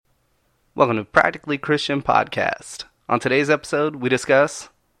Welcome to Practically Christian Podcast. On today's episode, we discuss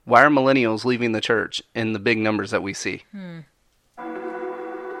why are millennials leaving the church in the big numbers that we see.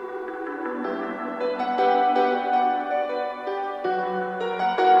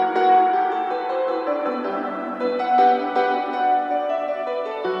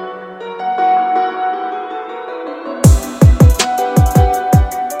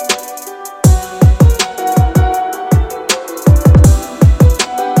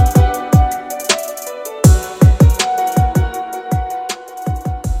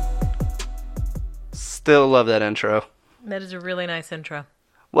 Still love that intro. That is a really nice intro.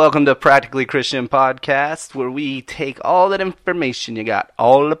 Welcome to Practically Christian Podcast, where we take all that information you got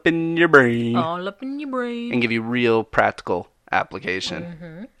all up in your brain. And give you real practical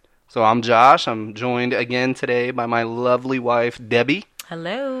application. So I'm Josh. I'm joined again today by my lovely wife, Debbie.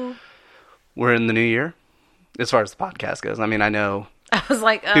 Hello. We're in the new year, as far as the podcast goes. I mean, I know I was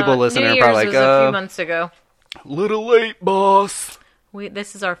like, people listening New are Year's probably was like, a few months ago. Little late, boss.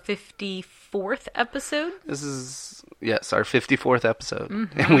 This is our 54th episode. This is, yes, our 54th episode.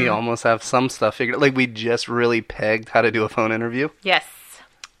 And we almost have some stuff figured out. Like, we just really pegged how to do a phone interview. Yes.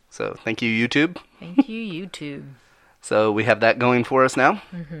 So, thank you, YouTube. Thank you, YouTube. So, we have that going for us now.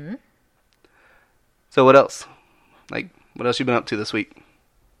 So, what else? Like, what else you been up to this week?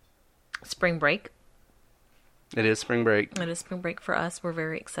 Spring break. It is spring break. It is spring break for us. We're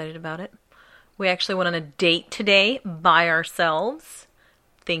very excited about it. We actually went on a date today by ourselves.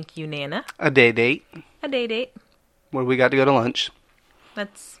 Thank you, Nana. A day date. A day date. Where we got to go to lunch.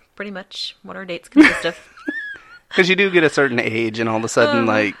 That's pretty much what our dates consist of. Because you do get a certain age and all of a sudden,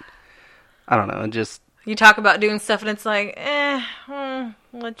 like, I don't know, just... You talk about doing stuff and it's like,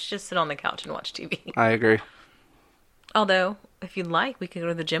 let's just sit on the couch and watch TV. I agree. Although, if you'd like, we could go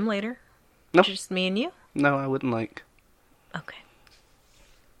to the gym later. Nope. Just me and you? No, I wouldn't like. Okay.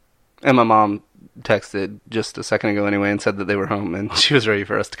 And my mom texted just a second ago anyway and said that they were home and she was ready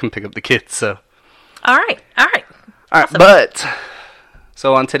for us to come pick up the kids, so. All right. Awesome. But,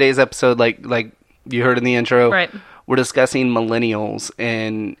 so on today's episode, like you heard in the intro, right, we're discussing millennials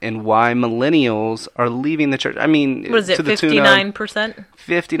and why millennials are leaving the church. I mean, what is it, 59%?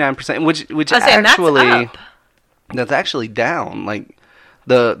 59%, which actually, that's actually down. Like,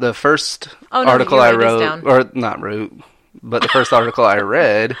 the first article I wrote, or not wrote, but the first article I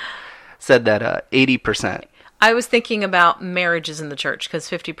read said that 80%. I was thinking about marriages in the church, because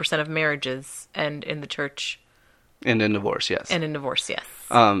 50% of marriages end in the church. And in divorce, yes.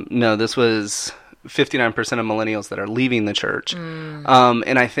 No, this was 59% of millennials that are leaving the church. And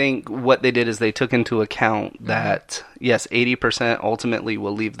I think what they did is they took into account that, yes, 80% ultimately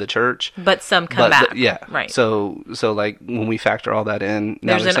will leave the church. But some come back. Yeah. Right. So like when we factor all that in,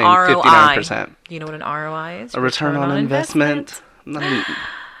 now there's they're an saying ROI. 59%. Do you know what an ROI is? A return on investment.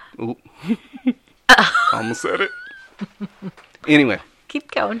 Ooh. Almost said it. Anyway. Keep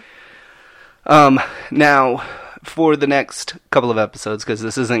going. Now, for the next couple of episodes, because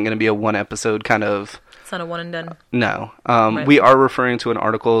this isn't going to be a one episode kind of... It's not a one and done. No. Right. We are referring to an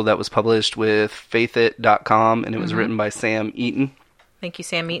article that was published with faithit.com, and it was written by Sam Eaton. Thank you,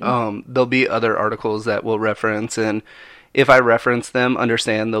 Sam Eaton. There'll be other articles that we'll reference, and if I reference them,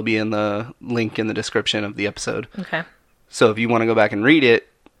 understand they'll be in the link in the description of the episode. Okay. So if you want to go back and read it...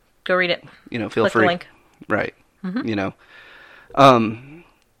 Go read it. Feel free. The link. Right.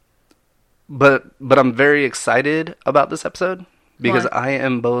 But I'm very excited about this episode because I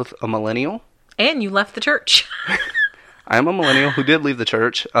am both a millennial. And you left the church. I am a millennial who did leave the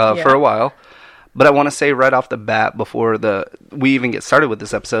church for a while. But I want to say right off the bat before we even get started with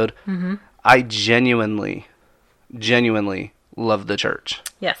this episode, I genuinely love the church.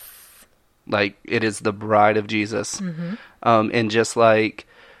 Yes. Like, it is the bride of Jesus. And just like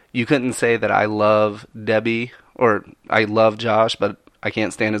you couldn't say that I love Debbie or I love Josh, but I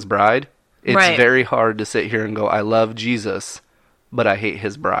can't stand his bride. It's very hard to sit here and go, I love Jesus, but I hate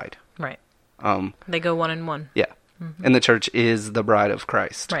his bride. Right. They go one and one. Yeah. And the church is the bride of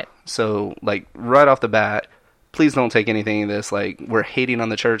Christ. Right. So, like, right off the bat, please don't take anything of this like we're hating on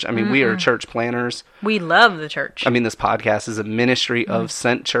the church. I mean, we are church planners. We love the church. I mean, this podcast is a ministry of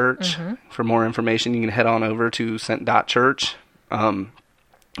Sent Church. For more information, you can head on over to sent.church.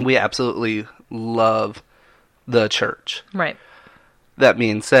 We absolutely love the church. Right. That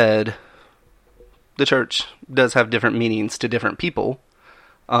being said, the church does have different meanings to different people.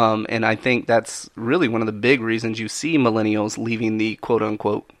 And I think that's really one of the big reasons you see millennials leaving the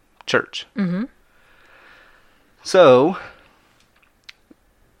quote-unquote church. So,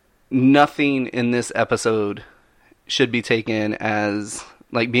 nothing in this episode should be taken as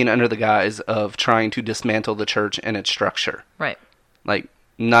like being under the guise of trying to dismantle the church and its structure. Right. Like,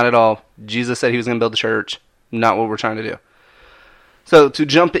 Not at all. Jesus said he was going to build the church. Not what we're trying to do. So to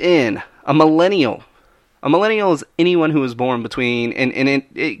jump in, a millennial. A millennial is anyone who was born between, and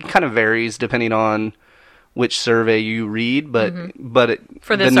it kind of varies depending on which survey you read, but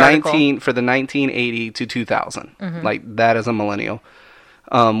for the 1980 to 2000, like that is a millennial.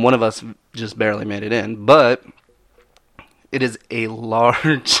 One of us just barely made it in, but it is a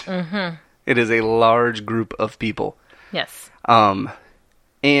large, it is a large group of people. Yes.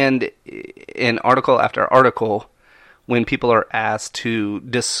 And in article after article, when people are asked to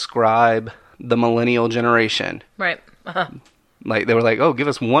describe the millennial generation, right? Like they were like, "Oh, give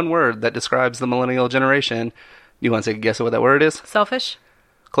us one word that describes the millennial generation." You want to take a guess at what that word is? Selfish.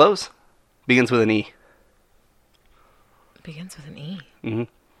 Close. Begins with an E. Begins with an E. Mm-hmm.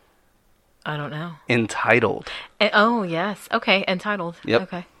 I don't know. Entitled. Oh yes. Okay. Entitled. Yep.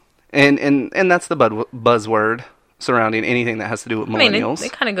 Okay. And that's the buzzword surrounding anything that has to do with millennials. I mean,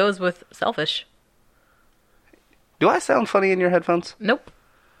 it kind of goes with selfish. Do I sound funny in your headphones? Nope.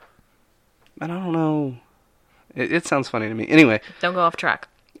 I don't know. It sounds funny to me. Anyway. Don't go off track.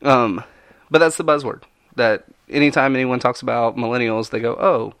 But that's the buzzword. That anytime anyone talks about millennials, they go,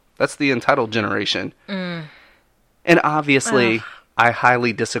 "Oh, that's the entitled generation." And obviously, I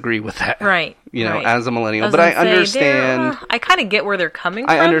highly disagree with that. Right. You know, as a millennial. But I understand. I kind of get where they're coming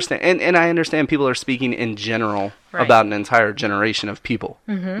from. I understand. And I understand people are speaking in general about an entire generation of people.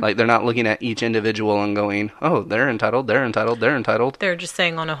 Like, they're not looking at each individual and going, "Oh, they're entitled, they're entitled, they're entitled." They're just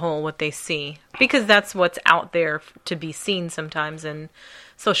saying on a whole what they see. Because that's what's out there to be seen sometimes in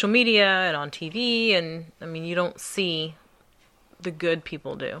social media and on TV. And, I mean, you don't see the good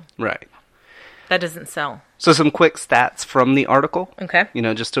people do. Right. That doesn't sell. So some quick stats from the article. Okay. You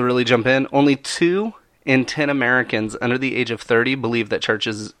know, just to really jump in. Only 2 in 10 Americans under the age of 30 believe that church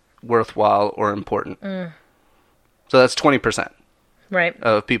is worthwhile or important. So that's 20%. Right.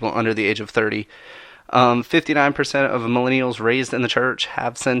 Of people under the age of 30. 59% of millennials raised in the church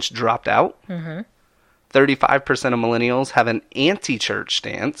have since dropped out. 35% of millennials have an anti-church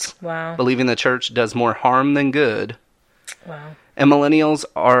stance. Wow. Believing the church does more harm than good. Wow. And millennials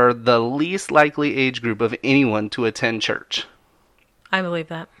are the least likely age group of anyone to attend church. I believe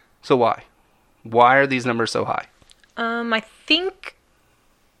that. So why? Why are these numbers so high? I think,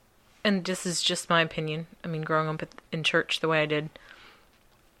 and this is just my opinion, I mean, growing up in church the way I did,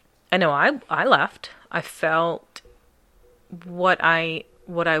 I know I left. I felt what I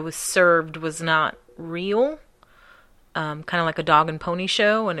was served was not real. Kind of like a dog and pony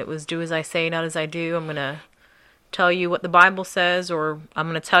show, and it was do as I say, not as I do. I'm going to tell you what the Bible says, or I'm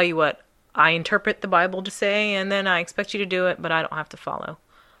going to tell you what I interpret the Bible to say, and then I expect you to do it, but I don't have to follow.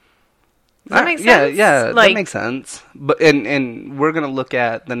 Does that make sense? Yeah, that makes sense. But and we're going to look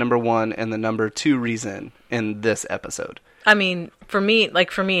at the number 1 and the number 2 reason in this episode. I mean, for me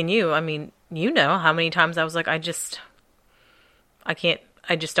and you, I mean, you know how many times I was like, I just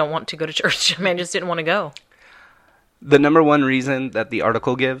don't want to go to church. I mean, I just didn't want to go. The number 1 reason that the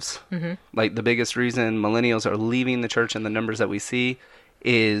article gives, like the biggest reason millennials are leaving the church and the numbers that we see,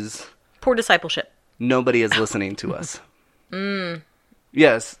 is poor discipleship. Nobody is listening to us.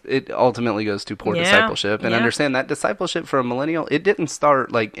 Yes, it ultimately goes to poor discipleship. And understand that discipleship for a millennial, it didn't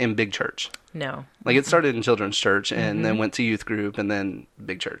start like in big church. No. Like it started in children's church and then went to youth group and then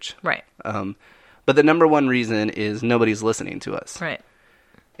big church. Right. But the number 1 reason is nobody's listening to us. Right.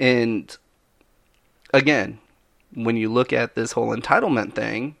 And again, when you look at this whole entitlement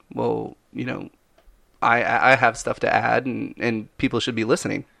thing, well, you know, I have stuff to add and people should be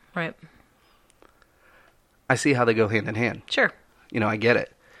listening. Right. I see how they go hand in hand. Sure. You know, I get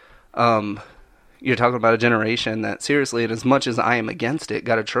it. You're talking about a generation that, seriously, and as much as I am against it,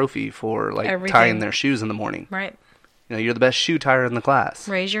 got a trophy for, like, tying their shoes in the morning. Right. You know, you're the best shoe tire in the class.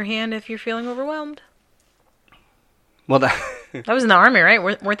 Raise your hand if you're feeling overwhelmed. Well, that was in the Army, right?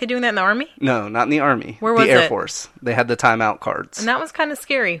 Weren't they doing that in the Army? No, not in the Army. Where was it? The Air Force. They had the timeout cards. And that was kind of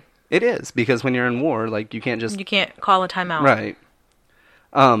scary. It is, because when you're in war, like, you can't call a timeout. Right.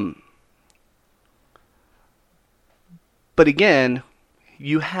 But again,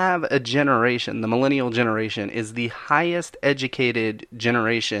 you have a generation, the millennial generation is the highest educated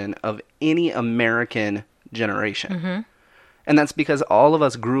generation of any American generation. And that's because all of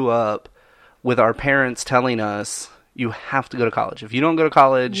us grew up with our parents telling us, you have to go to college. If you don't go to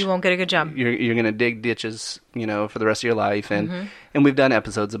college, you won't get a good job. You're going to dig ditches, you know, for the rest of your life. And we've done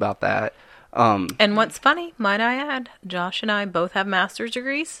episodes about that. And what's funny, might I add, Josh and I both have master's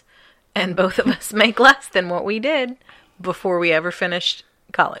degrees, and both of us make less than what we did before we ever finished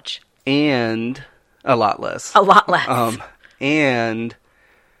college. And a lot less. A lot less. And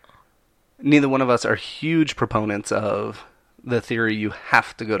neither one of us are huge proponents of the theory you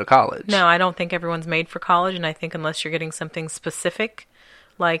have to go to college. No, I don't think everyone's made for college, and I think unless you're getting something specific,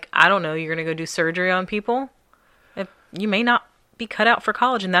 like, I don't know, you're going to go do surgery on people, you may not be cut out for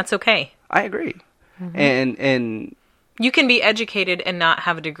college, and that's okay. I agree. And you can be educated and not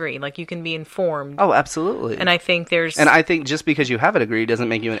have a degree. Like, you can be informed. Oh, absolutely. And I think And I think just because you have a degree doesn't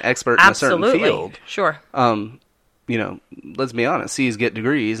make you an expert in a certain field. Sure. You know, let's be honest. C's get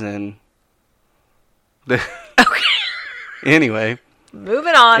degrees, and okay. Anyway,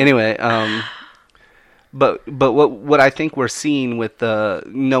 moving on. Anyway, but what I think we're seeing with the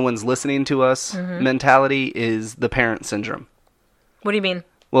no one's listening to us mentality is the parent syndrome. What do you mean?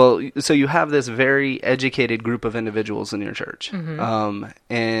 Well, so you have this very educated group of individuals in your church,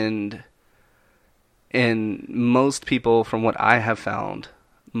 and most people, from what I have found,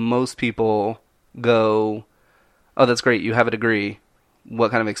 most people go, "Oh, that's great, you have a degree.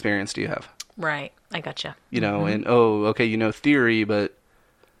 What kind of experience do you have?" Right, I gotcha. You know, and oh, okay, you know theory, but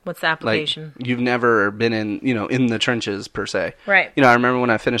what's the application? Like, you've never been in the trenches per se. Right. You know, I remember when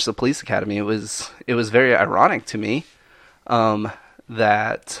I finished the police academy, it was very ironic to me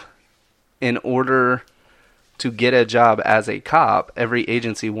that in order to get a job as a cop, every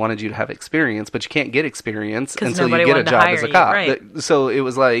agency wanted you to have experience, but you can't get experience until you get a job as a cop. Right. So it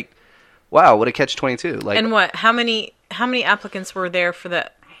was like, wow, what a catch-22. Like, and what? How many applicants were there for the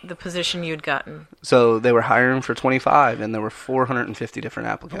position you'd gotten? So they were hiring for 25, and there were 450 different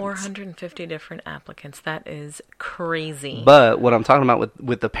applicants. 450 different applicants. That is crazy. But what I'm talking about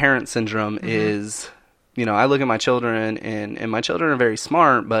with the parent syndrome is, you know, I look at my children, and my children are very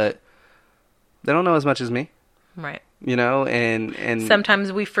smart, but they don't know as much as me. Right. You know, and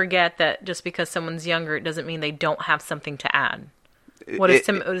sometimes we forget that just because someone's younger, it doesn't mean they don't have something to add. What is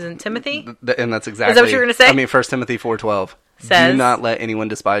Timothy? And that's exactly... Is that what you were going to say? I mean, 1 Timothy 4:12. Says, do not let anyone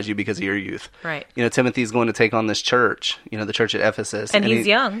despise you because of your youth. Right. You know, Timothy's going to take on this church, you know, the church at Ephesus. And he's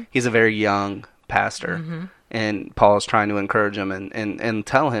young. He's a very young pastor. And Paul is trying to encourage him and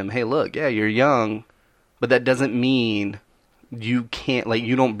tell him, hey, look, yeah, you're young, but that doesn't mean you can't, like,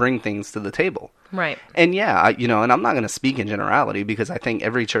 you don't bring things to the table. Right. And yeah, and I'm not going to speak in generality because I think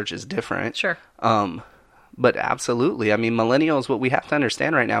every church is different. Sure. But absolutely. I mean, millennials, what we have to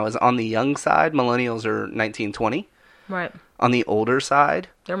understand right now is on the young side, millennials are 19, 20. Right. On the older side,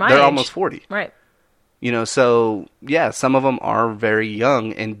 they're age. Almost 40. Right. You know, so yeah, some of them are very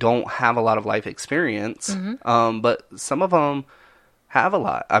young and don't have a lot of life experience. But some of them have a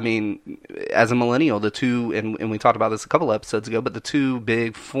lot. I mean, as a millennial, the two, and we talked about this a couple episodes ago, but the two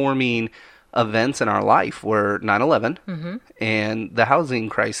big forming events in our life were 9/11 and the housing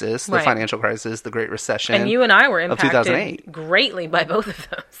crisis, the financial crisis, the Great Recession. And you and I were impacted 2008. Greatly by both of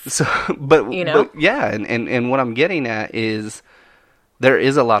those. So, but yeah, and what I'm getting at is there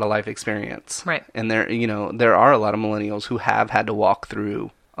is a lot of life experience. Right. And there are a lot of millennials who have had to walk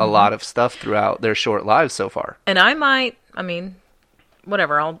through a lot of stuff throughout their short lives so far. And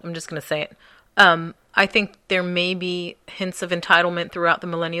whatever, I'm just going to say it. I think there may be hints of entitlement throughout the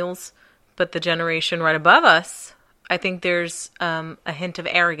millennials, but the generation right above us, I think there's a hint of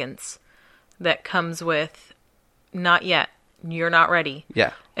arrogance that comes with not yet, you're not ready.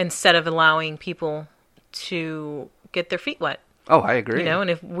 Yeah. Instead of allowing people to get their feet wet. Oh, I agree. You know,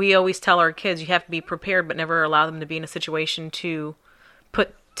 and if we always tell our kids you have to be prepared, but never allow them to be in a situation to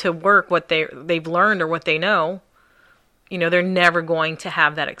put to work what they've learned or what they know, you know, they're never going to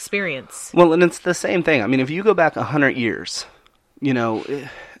have that experience. Well, and it's the same thing. I mean, if you go back 100 years, you know,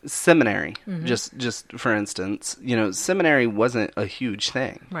 seminary, just for instance, you know, seminary wasn't a huge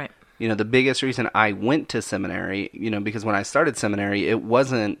thing. Right. You know, the biggest reason I went to seminary, you know, because when I started seminary, it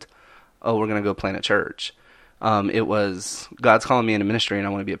wasn't, oh, we're going to go plant a church. It was, God's calling me into ministry and I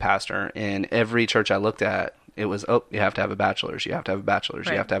want to be a pastor. And every church I looked at, it was, oh, you have to have a bachelor's, you have to have a bachelor's,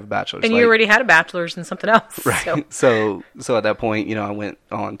 you have to have a bachelor's. And you already had a bachelor's in something else. Right. So at that point, you know, I went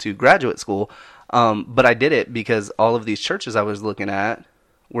on to graduate school. But I did it because all of these churches I was looking at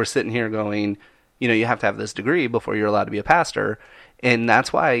were sitting here going, you know, you have to have this degree before you're allowed to be a pastor. And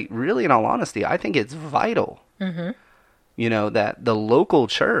that's why, really, in all honesty, I think it's vital, you know, that the local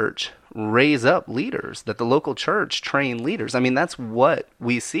church raise up leaders, that the local church train leaders. I mean, that's what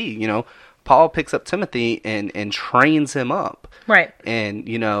we see, you know. Paul picks up Timothy and trains him up. Right. And,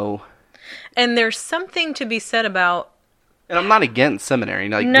 you know. And there's something to be said about. And I'm not against seminary.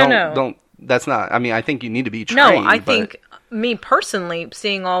 Like, don't. That's not. I mean, I think you need to be trained. No, I think, me personally,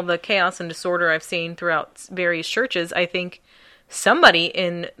 seeing all the chaos and disorder I've seen throughout various churches, I think somebody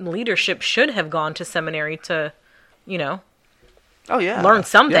in leadership should have gone to seminary to, you know. Oh, yeah. Learn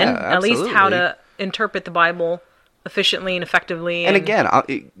something. Yeah, at least how to interpret the Bible efficiently and effectively. And again,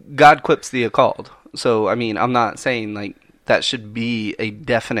 God equips the called. So, I mean, I'm not saying, like, that should be a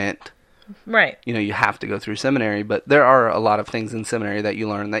definite, right. You have to go through seminary, but there are a lot of things in seminary that you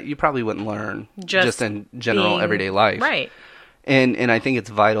learn that you probably wouldn't learn just in general everyday life. Right. And I think it's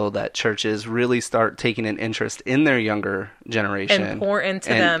vital that churches really start taking an interest in their younger generation. And pour into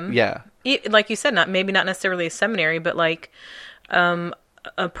them. Yeah. Like you said, maybe not necessarily a seminary, but like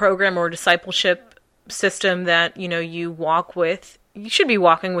a program or discipleship system that, you walk with. You should be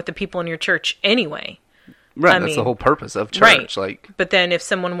walking with the people in your church anyway. Right, that's the whole purpose of church. Right. But then if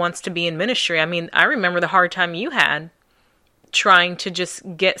someone wants to be in ministry, I remember the hard time you had trying to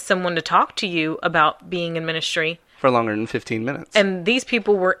just get someone to talk to you about being in ministry. For longer than 15 minutes. And these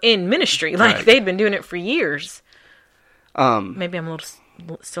people were in ministry. Like, they'd been doing it for years. Maybe I'm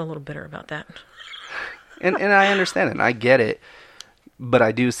still a little bitter about that. And I understand it, and I get it. But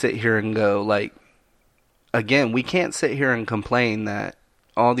I do sit here and go, like, again, we can't sit here and complain that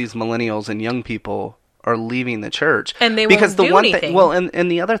all these millennials and young people are leaving the church. And they won't do anything.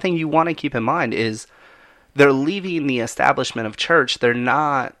 And the other thing you want to keep in mind is they're leaving the establishment of church. They're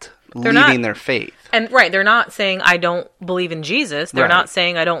not leaving their faith. And they're not saying, I don't believe in Jesus. They're not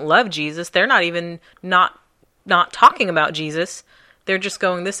saying, I don't love Jesus. They're not even not talking about Jesus. They're just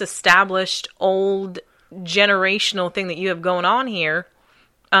going, this established, old, generational thing that you have going on here,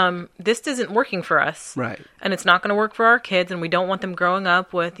 this isn't working for us. Right. And it's not going to work for our kids, and we don't want them growing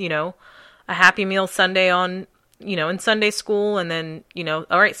up with, a Happy Meal Sunday on, in Sunday school, and then,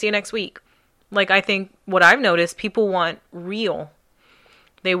 all right, see you next week. Like, I think what I've noticed, people want real.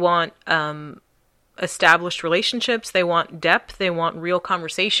 They want established relationships. They want depth. They want real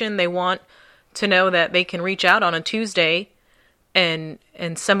conversation. They want to know that they can reach out on a Tuesday and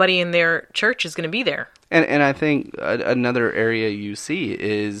somebody in their church is going to be there. And I think another area you see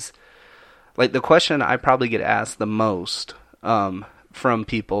is, like, the question I probably get asked the most from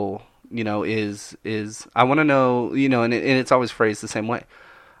people, is I want to know, and it's always phrased the same way.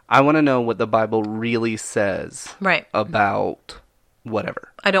 I want to know what the Bible really says about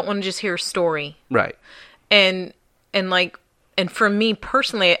whatever. I don't want to just hear a story. Right. And for me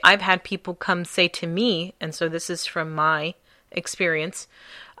personally, I've had people come say to me, and so this is from my experience,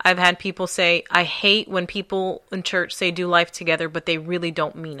 I've had people say, I hate when people in church say do life together, but they really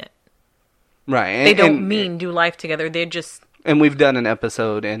don't mean it. Right. They don't mean do life together. They're just... And we've done an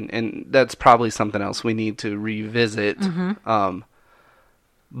episode, and that's probably something else we need to revisit. Mm-hmm.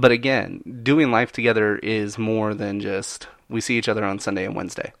 But again, doing life together is more than just we see each other on Sunday and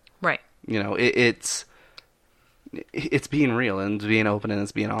Wednesday. Right. It's being real, and it's being open, and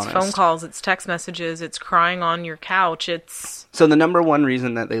it's being honest. It's phone calls, it's text messages, it's crying on your couch, it's... So the number one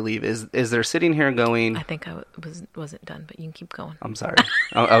reason that they leave is they're sitting here going... I think I wasn't done, but you can keep going. I'm sorry.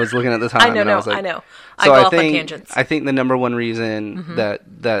 I was looking at the time. I know. I go off on tangents. I think the number one reason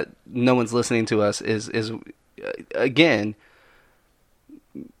that no one's listening to us is again,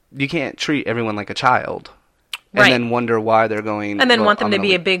 you can't treat everyone like a child. And then wonder why they're going... And then want them to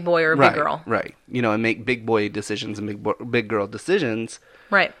be a big boy or a big girl. Right. And make big boy decisions and big girl decisions.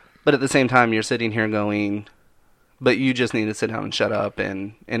 Right. But at the same time, you're sitting here going, but you just need to sit down and shut up,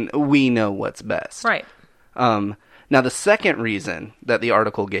 and we know what's best. Right. Now, the second reason that the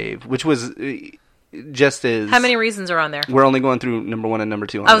article gave, which was just as... How many reasons are on there? We're only going through number 1 and number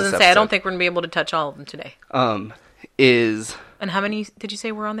 2 on I was this going to say, I don't think we're going to be able to touch all of them today. Is... And how many did you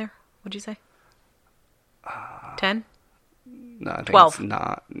say were on there? What'd you say? 10? No, I think 12. It's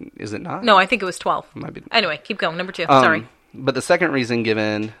not. Is it not? No, I think it was 12. Might be. Anyway, keep going. Number 2. Sorry. But the second reason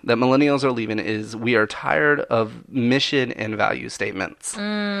given that millennials are leaving is we are tired of mission and value statements.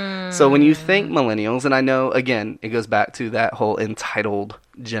 So when you think millennials, and I know, again, it goes back to that whole entitled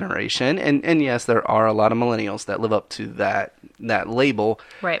generation. And yes, there are a lot of millennials that live up to that label.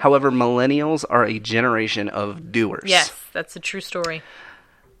 Right. However, millennials are a generation of doers. Yes, that's a true story.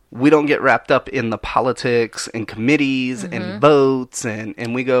 We don't get wrapped up in the politics and committees and votes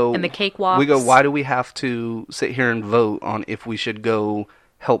and we go... And the cakewalks. We go, why do we have to sit here and vote on if we should go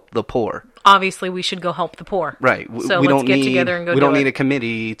help the poor? Obviously, we should go help the poor. Right. So let's get together and go do it. We don't need a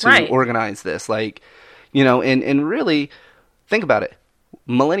committee to organize this. Like, and really, think about it.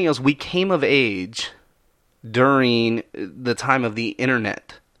 Millennials, we came of age during the time of the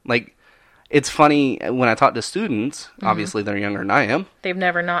internet. Like... It's funny, when I talk to students, obviously they're younger than I am. They've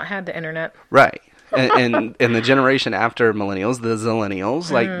never not had the internet. Right. And the generation after millennials, the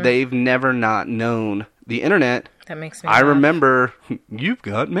zillennials, like, they've never not known the internet. That makes me laugh. Remember, you've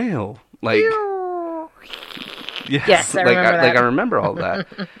got mail. Like, yes, I remember that. Like, I remember all that.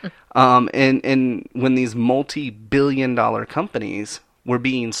 And when these multi-billion-dollar companies were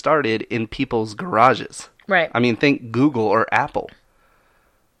being started in people's garages. Right. I mean, think Google or Apple.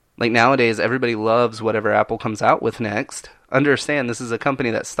 Like, nowadays, everybody loves whatever Apple comes out with next. understand this is a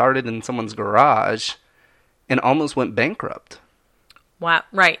company that started in someone's garage and almost went bankrupt. Wow.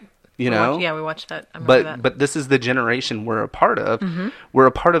 Right. You know? We watched that. I remember that. But this is the generation we're a part of. Mm-hmm. We're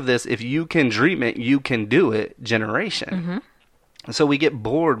a part of this, if you can dream it, you can do it generation. Mm-hmm. So we get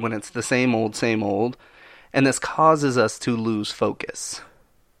bored when it's the same old, and this causes us to lose focus.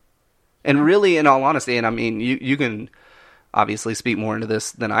 And really, in all honesty, and I mean, you can obviously speak more into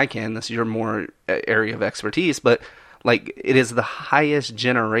this than I can. This is your more area of expertise, but like, it is the highest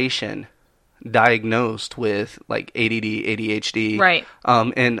generation diagnosed with like ADD, ADHD, right?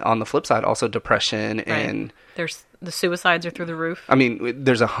 And on the flip side, also depression, right. And there's the suicides are through the roof. I mean,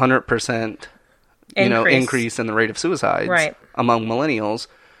 there's 100% increase in the rate of suicides, right, among millennials.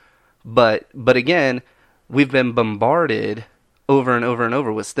 But again, we've been bombarded over and over and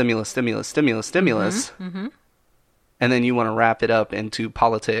over with stimulus, mm-hmm. Mm-hmm. And then you want to wrap it up into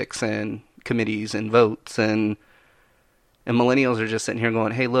politics and committees and votes, and millennials are just sitting here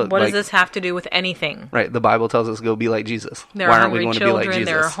going, hey, look. What does this have to do with anything? Right. The Bible tells us go be like Jesus. Why aren't we going to be like Jesus?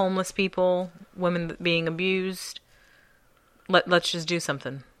 There are homeless people, women being abused. Let's just do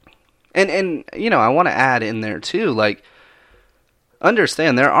something. And I want to add in there too, like,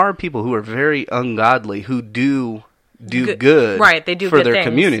 understand there are people who are very ungodly who do good. Right. They do for good their things.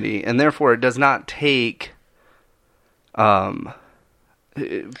 Community. And therefore it does not take proper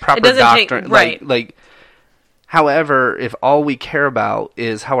doctrine. Right. Like, however, if all we care about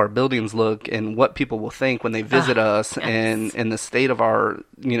is how our buildings look and what people will think when they visit us, yes. and the state of our,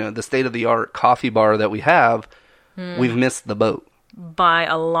 the state of the art coffee bar that we have, we've missed the boat by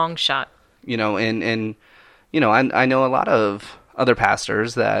a long shot. I know a lot of other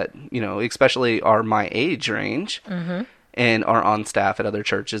pastors that, especially are my age range, mm-hmm. and are on staff at other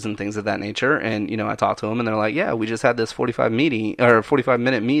churches and things of that nature. And, I talk to them and they're like, yeah, we just had this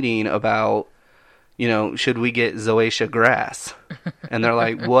 45-minute meeting about, should we get zoysia grass? And they're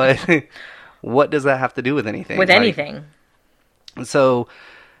like, what does that have to do with anything? With anything. So,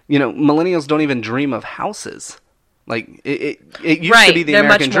 millennials don't even dream of houses. Like, it used right. to be the They're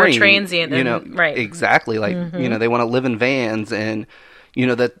American much more dream. transient than, right. Exactly. Like, mm-hmm. They want to live in vans and,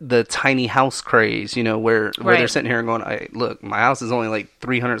 the tiny house craze, where right. they're sitting here and going, look, my house is only like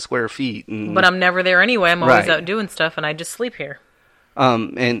 300 square feet. But I'm never there anyway. I'm always out doing stuff and I just sleep here.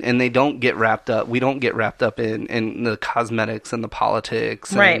 And they don't get wrapped up. We don't get wrapped up in the cosmetics and the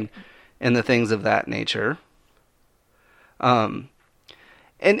politics, right. and the things of that nature. And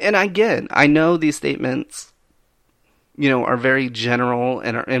again, I know these statements, are very general,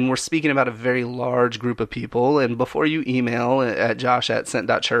 and we're speaking about a very large group of people. And before you email at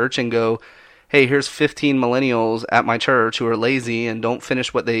josh@sent.church and go, hey, here's 15 millennials at my church who are lazy and don't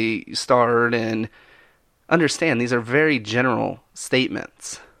finish what they start, and understand these are very general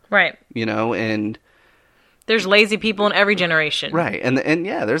statements. Right. And there's lazy people in every generation. Right. And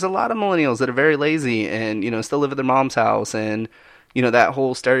yeah, there's a lot of millennials that are very lazy and, still live at their mom's house, and, that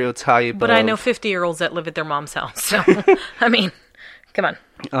whole stereotype. But I know 50-year-olds that live at their mom's house. So, I mean, come on.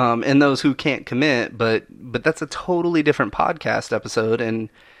 And those who can't commit, but that's a totally different podcast episode. And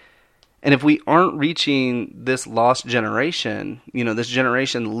if we aren't reaching this lost generation, this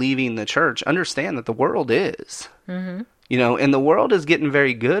generation leaving the church, understand that the world is. Mm-hmm. And the world is getting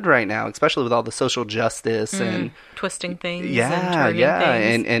very good right now, especially with all the social justice and twisting things. Yeah,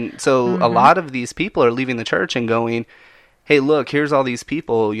 and things. And so mm-hmm. a lot of these people are leaving the church and going, hey, look, here's all these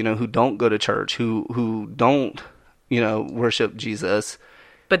people, who don't go to church, who don't, worship Jesus.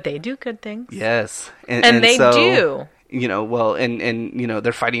 But they do good things. Yes. And they do.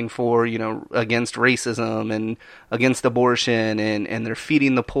 They're fighting for, against racism and against abortion, and they're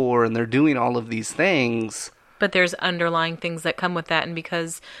feeding the poor, and they're doing all of these things. But there's underlying things that come with that, and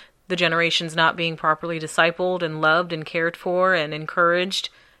because the generation's not being properly discipled and loved and cared for and encouraged,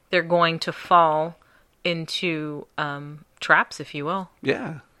 they're going to fall into traps, if you will.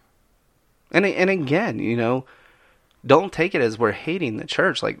 Yeah. And again, don't take it as we're hating the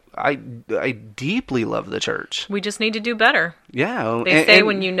church. Like, I deeply love the church. We just need to do better. Yeah. They say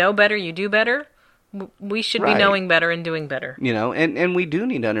when you know better, you do better. We should right. be knowing better and doing better. And we do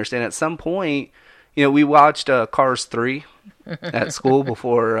need to understand at some point, we watched Cars 3 at school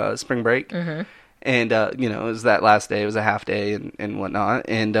before spring break. Mm-hmm. And, it was that last day. It was a half day and whatnot.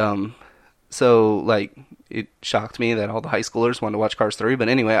 And so, like, it shocked me that all the high schoolers wanted to watch Cars 3. But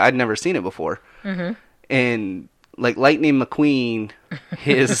anyway, I'd never seen it before. Mm-hmm. And, like, Lightning McQueen,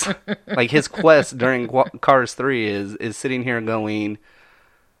 his quest during Cars 3 is sitting here going,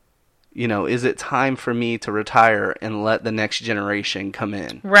 is it time for me to retire and let the next generation come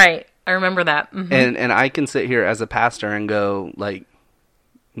in? Right. I remember that. Mm-hmm. And I can sit here as a pastor and go, like,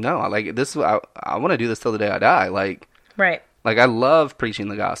 no, I like this. I want to do this till the day I die. Like, Right. Like, I love preaching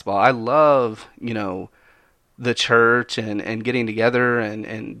the gospel. I love, the church and getting together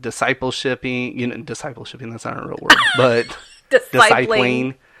and discipleshiping. Discipleshiping, that's not a real word, but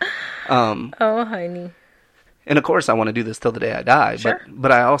discipling. Oh, honey. And of course, I want to do this till the day I die. Sure.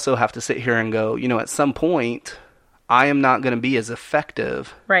 But I also have to sit here and go, at some point, I am not going to be as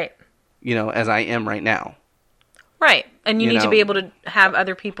effective, right? As I am right now. Right. And you need to be able to have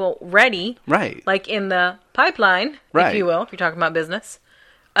other people ready. Right. Like in the pipeline, if you will, if you're talking about business.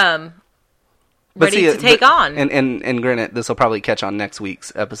 Ready to take on. And granted, this will probably catch on next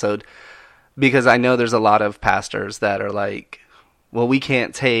week's episode. Because I know there's a lot of pastors that are like, well, we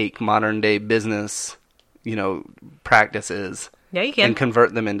can't take modern day business, practices. Yeah, you can. And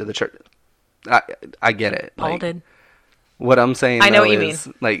convert them into the church. I get it. Paul did. What I'm saying, I know what you is,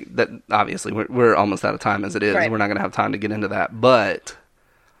 mean. like, that obviously we're almost out of time as it is. Right. We're not going to have time to get into that. But,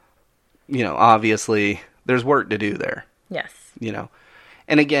 obviously there's work to do there. Yes.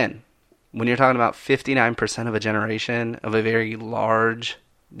 And again, when you're talking about 59% of a generation, of a very large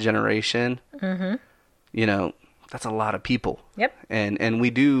generation, that's a lot of people. Yep. And we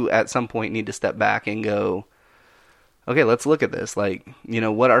do at some point need to step back and go, okay, let's look at this. Like,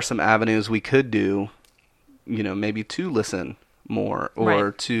 what are some avenues we could do, maybe to listen more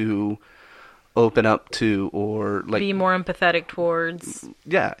or to open up to, or like be more empathetic towards.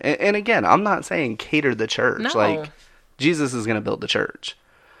 Yeah. And again, I'm not saying cater the church. No. Like, Jesus is going to build the church.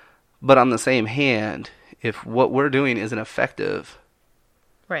 But on the same hand, if what we're doing isn't effective,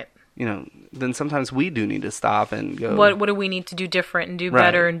 right, then sometimes we do need to stop and go, what do we need to do different and do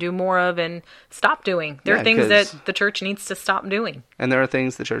better and do more of and stop doing? There are things that the church needs to stop doing. And there are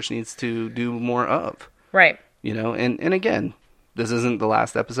things the church needs to do more of. Right. And again, this isn't the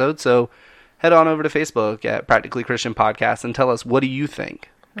last episode, so head on over to Facebook at Practically Christian Podcast and tell us, what do you think?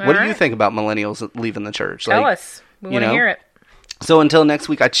 What do you think about millennials leaving the church? Tell us. We want to hear it. So until next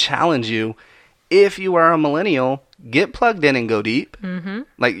week, I challenge you, if you are a millennial, get plugged in and go deep. Mm-hmm.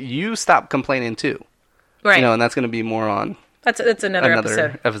 Like, you stop complaining too. Right. And that's going to be more on... That's another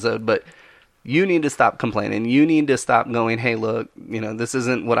episode. But you need to stop complaining. You need to stop going, hey, look, this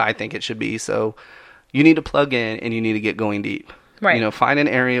isn't what I think it should be. So you need to plug in and you need to get going deep. Right. Find an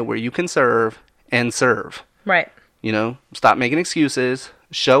area where you can serve and serve. Right. Stop making excuses.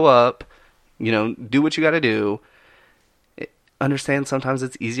 Show up. Do what you got to do. Understand sometimes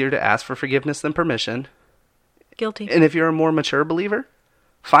it's easier to ask for forgiveness than permission. Guilty. And if you're a more mature believer,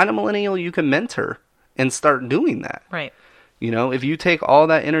 find a millennial you can mentor and start doing that. Right. If you take all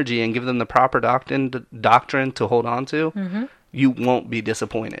that energy and give them the proper doctrine to hold on to, you won't be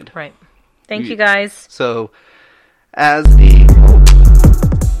disappointed. Right. Thank you guys. So, I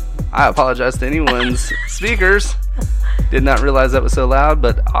apologize to anyone's speakers. Did not realize that was so loud,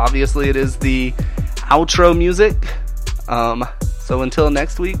 but obviously it is the outro music. So until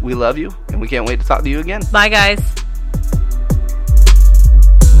next week, we love you, and we can't wait to talk to you again. Bye, guys.